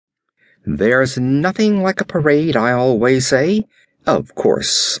There's nothing like a parade, I always say. Of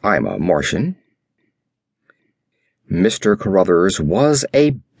course, I'm a Martian. Mr. Carruthers was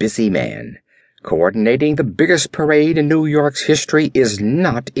a busy man. Coordinating the biggest parade in New York's history is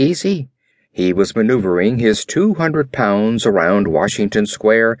not easy. He was maneuvering his 200 pounds around Washington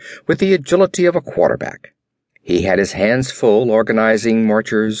Square with the agility of a quarterback. He had his hands full organizing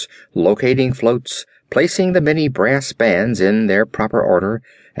marchers, locating floats, placing the many brass bands in their proper order,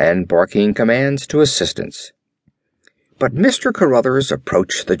 and barking commands to assistants. But Mr. Carruthers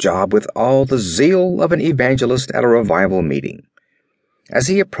approached the job with all the zeal of an evangelist at a revival meeting. As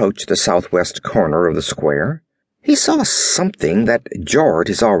he approached the southwest corner of the square, he saw something that jarred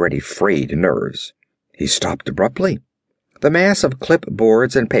his already frayed nerves. He stopped abruptly. The mass of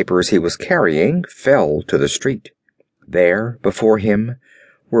clipboards and papers he was carrying fell to the street. There, before him,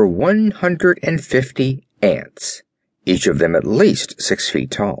 were 150 ants, each of them at least 6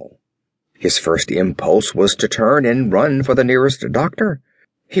 feet tall. His first impulse was to turn and run for the nearest doctor.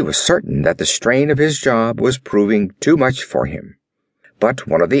 He was certain that the strain of his job was proving too much for him. But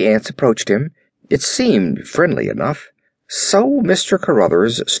one of the ants approached him. It seemed friendly enough, so Mr.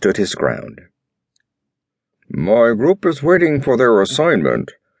 Carruthers stood his ground. "My group is waiting for their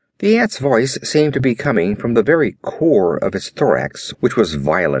assignment." The ant's voice seemed to be coming from the very core of its thorax, which was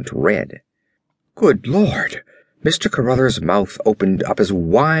violent red. Good Lord! Mr. Carruthers' mouth opened up as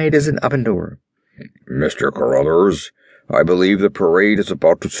wide as an oven door. "Mr. Carruthers, I believe the parade is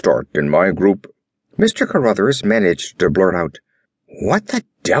about to start, and my group—" Mr. Carruthers managed to blurt out, "What the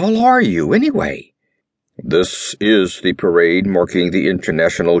devil are you, anyway?" "This is the parade marking the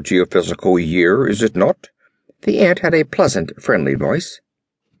International Geophysical Year, is it not?" The ant had a pleasant, friendly voice.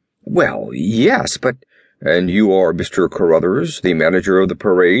 "Well, yes, but—" "And you are Mr. Carruthers, the manager of the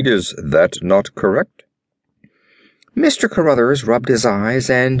parade, is that not correct?" Mr. Carruthers rubbed his eyes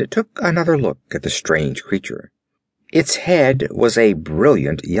and took another look at the strange creature. Its head was a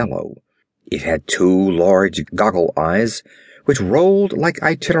brilliant yellow. It had 2 large goggle eyes, which rolled like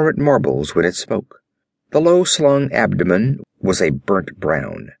itinerant marbles when it spoke. The low-slung abdomen was a burnt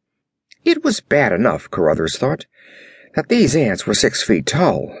brown. It was bad enough, Carruthers thought, that these ants were 6 feet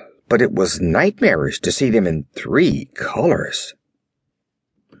tall, but it was nightmarish to see them in 3 colors.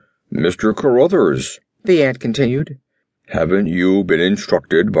 "Mr. Carruthers," the ant continued, "haven't you been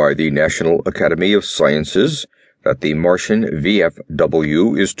instructed by the National Academy of Sciences that the Martian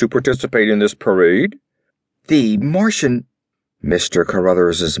V.F.W. is to participate in this parade?" "The Martian—" Mr.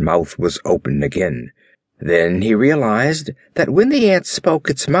 Carruthers' mouth was open again. Then he realized that when the ant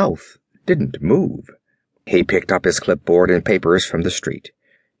spoke, its mouth didn't move. He picked up his clipboard and papers from the street.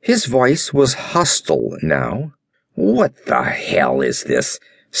 His voice was hostile now. "What the hell is this?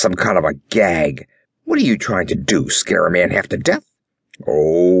 Some kind of a gag? What are you trying to do, scare a man half to death?"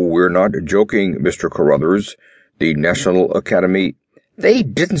 "Oh, we're not joking, Mr. Carruthers. The National Academy—" "They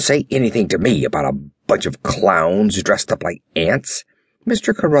didn't say anything to me about a bunch of clowns dressed up like ants."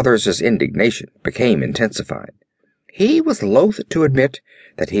 Mr. Carruthers' indignation became intensified. He was loath to admit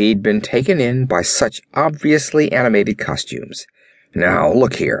that he'd been taken in by such obviously animated costumes. "Now,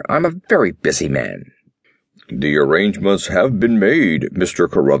 look here, I'm a very busy man." "The arrangements have been made, Mr.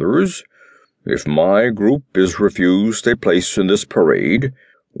 Carruthers. If my group is refused a place in this parade,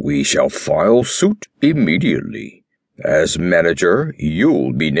 we shall file suit immediately. As manager,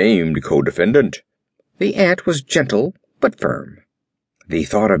 you'll be named co-defendant." The ant was gentle but firm. The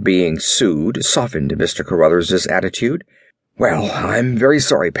thought of being sued softened Mr. Carruthers' attitude. "Well, I'm very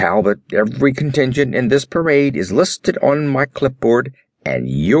sorry, pal, but every contingent in this parade is listed on my clipboard, and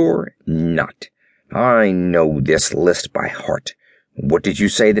you're not. I know this list by heart. What did you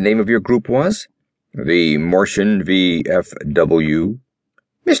say the name of your group was?" "The Martian V.F.W.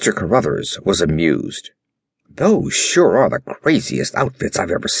 Mr. Carruthers was amused. "Those sure are the craziest outfits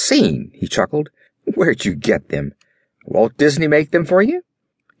I've ever seen," he chuckled. "Where'd you get them? Walt Disney make them for you?"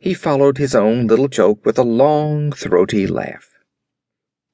 He followed his own little joke with a long, throaty laugh.